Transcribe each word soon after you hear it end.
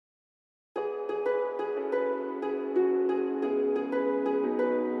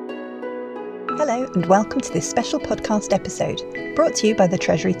Hello and welcome to this special podcast episode, brought to you by the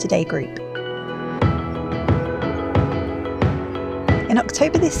Treasury Today Group. In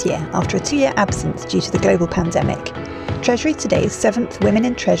October this year, after a 2-year absence due to the global pandemic, Treasury Today's 7th Women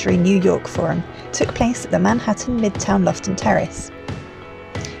in Treasury New York Forum took place at the Manhattan Midtown Lofton Terrace.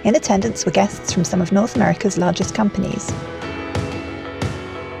 In attendance were guests from some of North America's largest companies.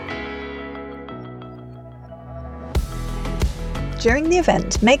 During the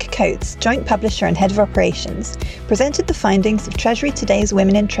event, Meg Coates, joint publisher and head of operations, presented the findings of Treasury Today's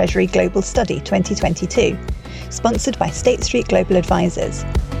Women in Treasury Global Study 2022, sponsored by State Street Global Advisors.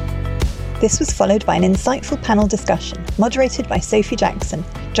 This was followed by an insightful panel discussion, moderated by Sophie Jackson,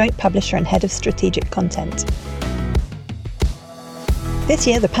 joint publisher and head of strategic content. This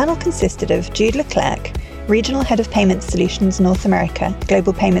year, the panel consisted of Jude Leclerc, regional head of Payment Solutions North America,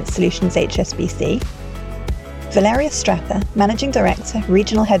 Global Payment Solutions HSBC, Valeria Strapper, Managing Director,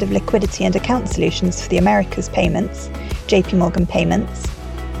 Regional Head of Liquidity and Account Solutions for the Americas Payments, JP Morgan Payments,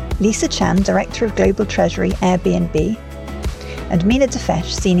 Lisa Chan, Director of Global Treasury, Airbnb, and Mina Defesh,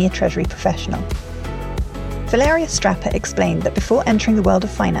 Senior Treasury Professional. Valeria Strapper explained that before entering the world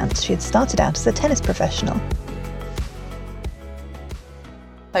of finance, she had started out as a tennis professional.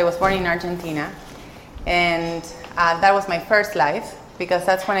 I was born in Argentina, and that was my first life, because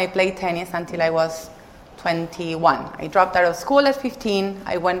that's when I played tennis until I was 21. I dropped out of school at 15.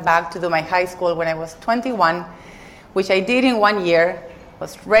 I went back to do my high school when I was 21, which I did in 1 year,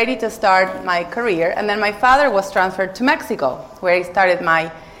 was ready to start my career. And then my father was transferred to Mexico, where I started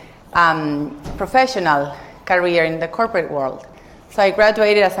my professional career in the corporate world. So I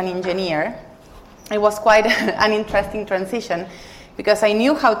graduated as an engineer. It was quite an interesting transition because I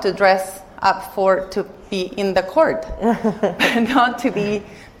knew how to dress up to be in the court, not to be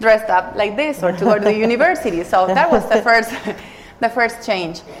dressed up like this or to go to the university. So that was the first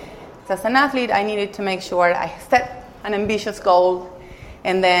change. So as an athlete, I needed to make sure I set an ambitious goal,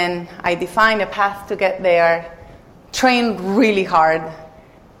 and then I defined a path to get there, train really hard,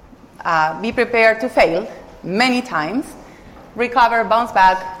 be prepared to fail many times, recover, bounce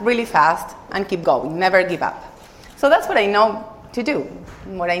back really fast, and keep going, never give up. So that's what I know to do,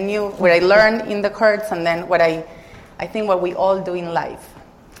 what I knew, what I learned in the courts, and then what I think what we all do in life.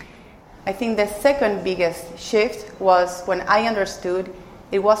 I think the second biggest shift was when I understood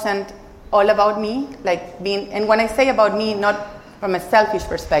it wasn't all about me, and when I say about me, not from a selfish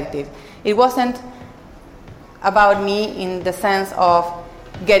perspective, it wasn't about me in the sense of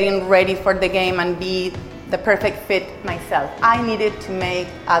getting ready for the game and be the perfect fit myself. I needed to make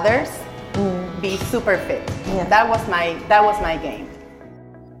others be super fit. Yeah. That was my game.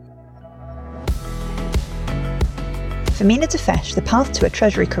 For Mina Defesh, the path to a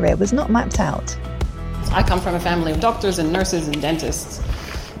Treasury career was not mapped out. I come from a family of doctors and nurses and dentists.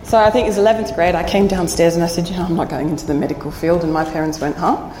 So I think it was 11th grade, I came downstairs and I said, I'm not going into the medical field. And my parents went,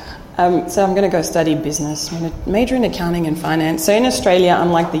 So I'm going to go study business. I'm going to major in accounting and finance. So in Australia,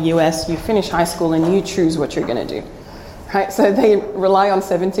 unlike the US, you finish high school and you choose what you're going to do. Right? So they rely on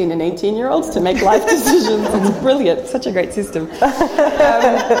 17 and 18-year-olds to make life decisions. It's brilliant. Such a great system.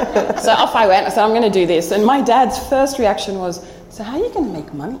 So off I went. I said, I'm going to do this. And my dad's first reaction was, so how are you going to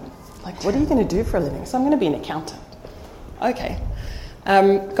make money? What are you going to do for a living? So I'm going to be an accountant. Okay.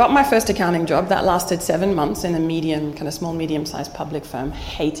 Got my first accounting job. That lasted 7 months in a small, medium-sized public firm.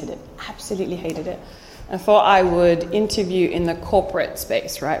 Hated it. Absolutely hated it. I thought I would interview in the corporate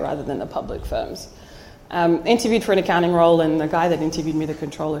space, right, rather than the public firms. Interviewed for an accounting role, and the guy that interviewed me, the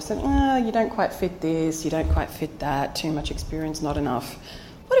controller, said, you don't quite fit this, you don't quite fit that, too much experience, not enough.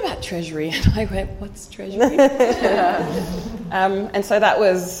 What about Treasury? And I went, what's Treasury? And so that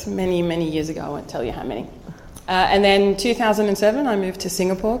was many, many years ago. I won't tell you how many. And then 2007, I moved to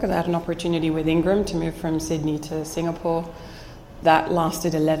Singapore because I had an opportunity with Ingram to move from Sydney to Singapore. That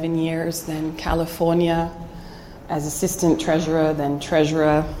lasted 11 years. Then California as assistant treasurer, then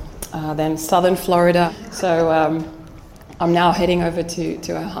treasurer, then Southern Florida. So I'm now heading over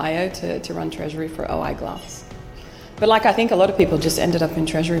to Ohio to run Treasury for OI Glass. But I think a lot of people just ended up in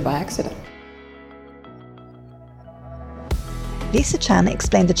Treasury by accident. Lisa Chan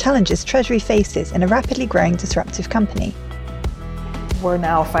explained the challenges Treasury faces in a rapidly growing disruptive company. We're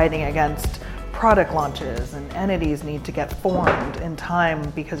now fighting against product launches, and entities need to get formed in time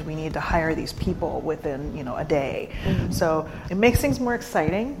because we need to hire these people within a day. Mm-hmm. So it makes things more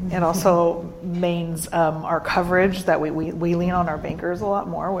exciting. Mm-hmm. It also means our coverage, that we lean on our bankers a lot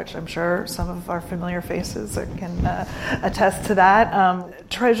more, which I'm sure some of our familiar faces can attest to that.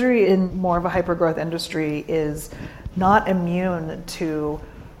 Treasury in more of a hyper-growth industry is not immune to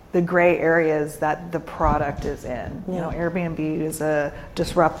the gray areas that the product is in. Airbnb is a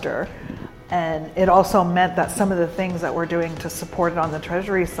disruptor. And it also meant that some of the things that we're doing to support it on the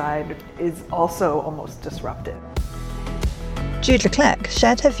Treasury side is also almost disrupted. Jude Leclerc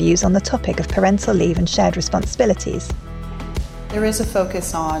shared her views on the topic of parental leave and shared responsibilities. There is a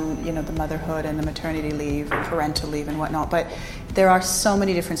focus on, the motherhood and the maternity leave, parental leave and whatnot, but there are so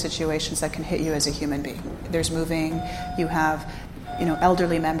many different situations that can hit you as a human being. There's moving, you have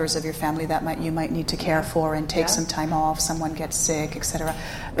elderly members of your family that you might need to care for and take some time off, someone gets sick, etc.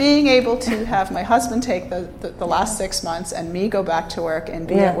 Being able to have my husband take the last 6 months and me go back to work and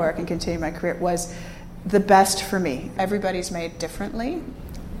be at work and continue my career was the best for me. Everybody's made differently.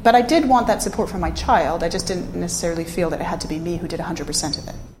 But I did want that support from my child. I just didn't necessarily feel that it had to be me who did 100% of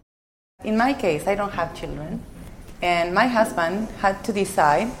it. In my case, I don't have children. And my husband had to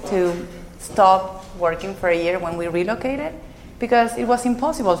decide to stop working for a year when we relocated, because it was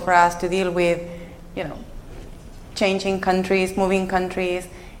impossible for us to deal with, changing countries, moving countries,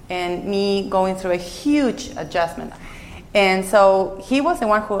 and me going through a huge adjustment. And so he was the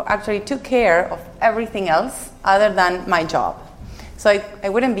one who actually took care of everything else other than my job. So I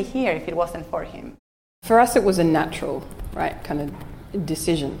wouldn't be here if it wasn't for him. For us, it was a natural, kind of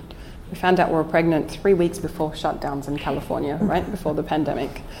decision. We found out we were pregnant 3 weeks before shutdowns in California, right before the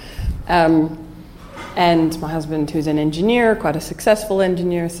pandemic. And my husband, who's an engineer, quite a successful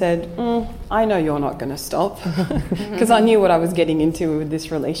engineer, said, I know you're not going to stop, because I knew what I was getting into with this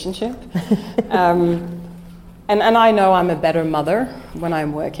relationship. And I know I'm a better mother when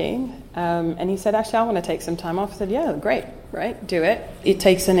I'm working. And he said, actually, I want to take some time off. I said, yeah, great, right, do it. It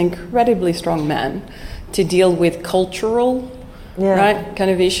takes an incredibly strong man to deal with cultural, kind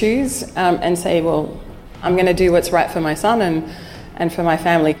of issues and say, well, I'm going to do what's right for my son and for my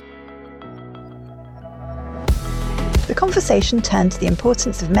family. The conversation turned to the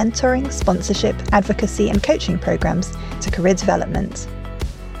importance of mentoring, sponsorship, advocacy and coaching programs to career development.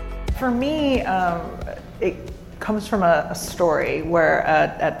 For me, it comes from a story where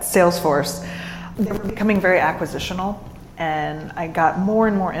at Salesforce, they were becoming very acquisitional, and I got more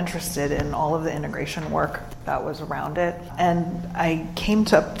and more interested in all of the integration work that was around it. And I came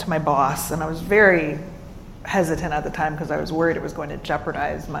to my boss, and I was very hesitant at the time because I was worried it was going to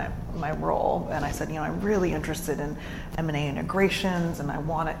jeopardize my role. And I said, I'm really interested in M&A integrations, and I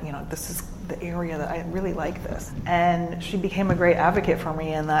want it, this is the area that I really like this. And she became a great advocate for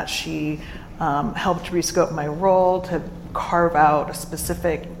me in that she helped rescope my role to carve out a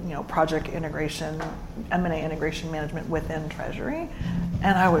specific, project integration, M&A integration management within Treasury.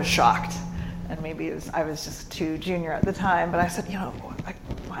 And I was shocked. And maybe I was just too junior at the time, but I said,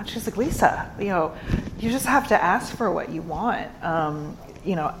 why don't you just Lisa, you just have to ask for what you want.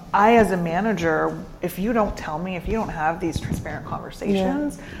 I, as a manager, if you don't tell me, if you don't have these transparent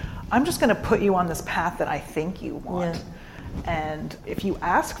conversations, I'm just going to put you on this path that I think you want. Yeah. And if you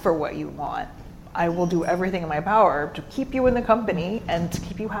ask for what you want, I will do everything in my power to keep you in the company and to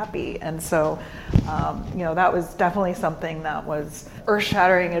keep you happy. And so, that was definitely something that was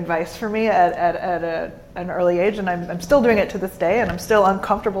earth-shattering advice for me at an early age, and I'm still doing it to this day, and I'm still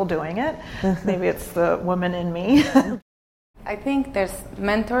uncomfortable doing it. Maybe it's the woman in me. I think there's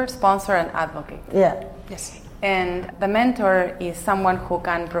mentor, sponsor, and advocate. Yeah. Yes. And the mentor is someone who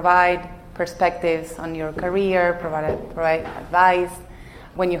can provide perspectives on your career, provide advice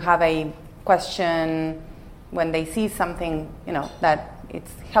when you have a question, when they see something, that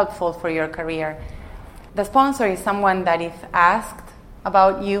it's helpful for your career. The sponsor is someone that if asked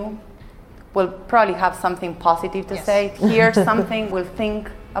about you, will probably have something positive to say, hear something, will think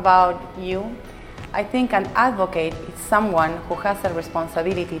about you. I think an advocate is someone who has a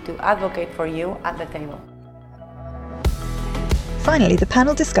responsibility to advocate for you at the table. Finally, the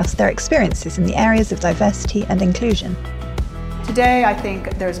panel discussed their experiences in the areas of diversity and inclusion. Today, I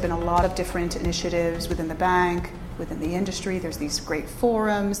think there's been a lot of different initiatives within the bank, within the industry. There's these great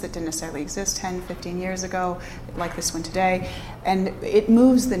forums that didn't necessarily exist 10, 15 years ago, like this one today. And it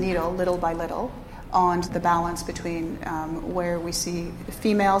moves the needle little by little on the balance between where we see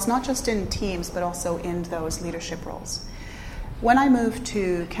females, not just in teams, but also in those leadership roles. When I moved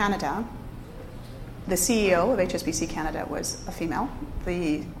to Canada, the CEO of HSBC Canada was a female.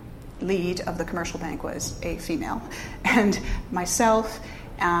 The lead of the commercial bank was a female. And myself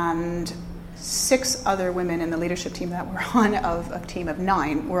and 6 other women in the leadership team that were on of a team of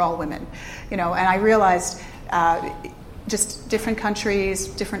 9 were all women. And I realized just different countries,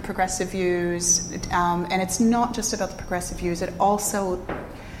 different progressive views, and it's not just about the progressive views, it also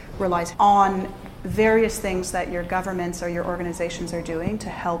relies on various things that your governments or your organizations are doing to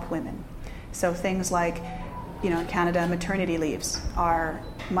help women. So things like in Canada, maternity leaves are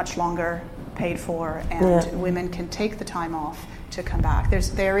much longer paid for, and women can take the time off to come back.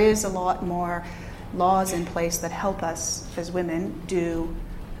 There is a lot more laws in place that help us as women do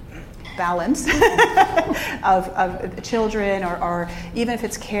balance of children, or even if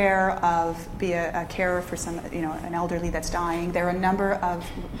it's be a carer for an elderly that's dying. There are a number of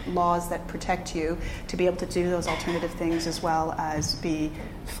laws that protect you to be able to do those alternative things as well as be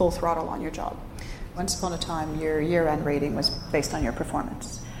full throttle on your job. Once upon a time, your year-end rating was based on your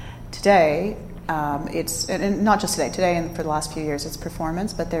performance. Today, and not just today and for the last few years, it's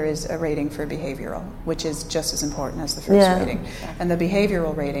performance, but there is a rating for behavioral, which is just as important as the first rating. And the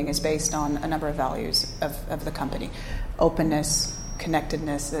behavioral rating is based on a number of values of the company. Openness,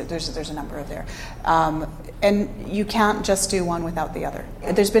 connectedness, there's a number of there. And you can't just do one without the other.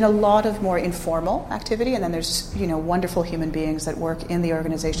 There's been a lot of more informal activity, and then there's wonderful human beings that work in the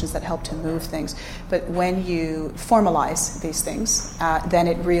organizations that help to move things. But when you formalize these things, then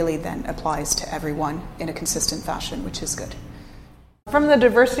it really then applies to everyone in a consistent fashion, which is good. From the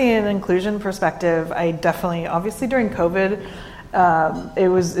diversity and inclusion perspective, I definitely, obviously during COVID, it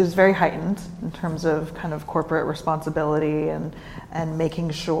was very heightened in terms of kind of corporate responsibility and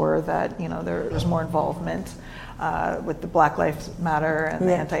making sure that there was more involvement with the Black Lives Matter and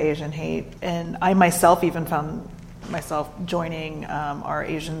the anti-Asian hate. And I myself even found myself joining our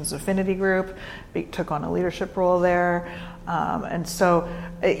Asians Affinity group, took on a leadership role there, and so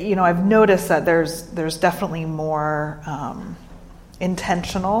I've noticed that there's definitely more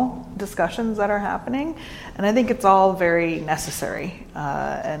intentional discussions that are happening, and I think it's all very necessary,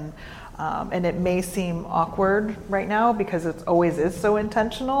 and it may seem awkward right now because it always is so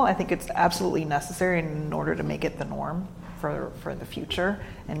intentional. I think it's absolutely necessary in order to make it the norm for the future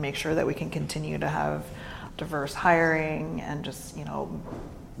and make sure that we can continue to have diverse hiring and just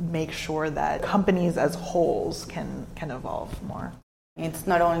make sure that companies as wholes can evolve more. It's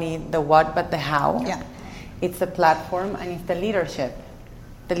not only the what but the how. Yeah. It's the platform and it's the leadership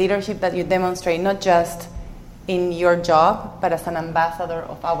that you demonstrate not just in your job but as an ambassador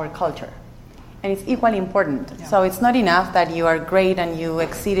of our culture. And it's equally important. Yeah. So it's not enough that you are great and you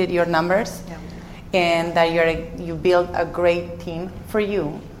exceeded your numbers and that you build a great team for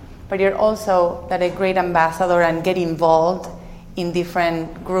you, but you're also a great ambassador and get involved in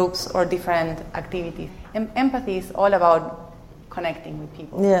different groups or different activities. Empathy is all about connecting with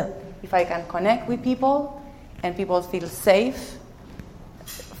people. Yeah. If I can connect with people and people feel safe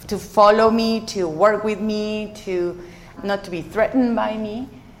to follow me, to work with me, to not to be threatened by me,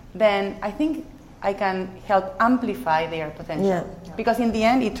 then I think I can help amplify their potential. Yeah. Because in the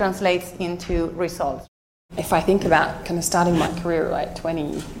end, it translates into results. If I think about kind of starting my career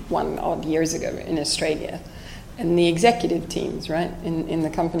 21 odd years ago in Australia, and the executive teams, right, in the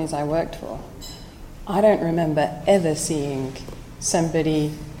companies I worked for, I don't remember ever seeing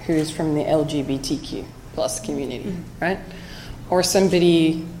somebody who's from the LGBTQ plus community, right, or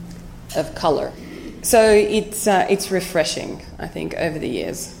somebody of color. So it's refreshing, I think, over the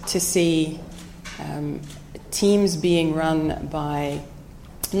years to see teams being run by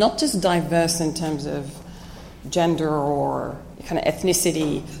not just diverse in terms of gender or kind of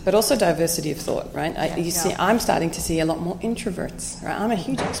ethnicity, but also diversity of thought, right? I'm starting to see a lot more introverts, right? I'm a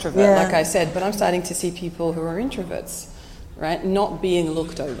huge extrovert, like I said, but I'm starting to see people who are introverts, right, not being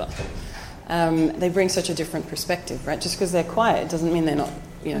looked over. They bring such a different perspective, right? Just because they're quiet doesn't mean they're not,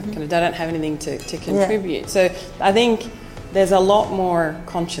 kind of, they don't have anything to contribute. So I think there's a lot more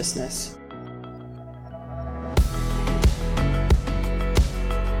consciousness.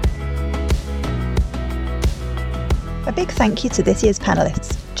 A big thank you to this year's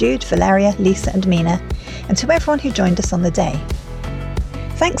panellists, Jude, Valeria, Lisa and Mina, and to everyone who joined us on the day.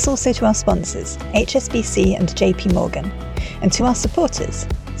 Thanks also to our sponsors, HSBC and JP Morgan, and to our supporters,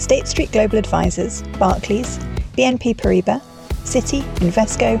 State Street Global Advisors, Barclays, BNP Paribas, Citi,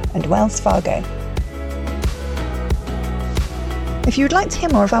 Invesco and Wells Fargo. If you would like to hear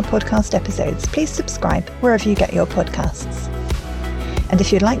more of our podcast episodes, please subscribe wherever you get your podcasts. And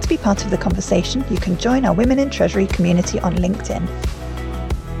if you'd like to be part of the conversation, you can join our Women in Treasury community on LinkedIn.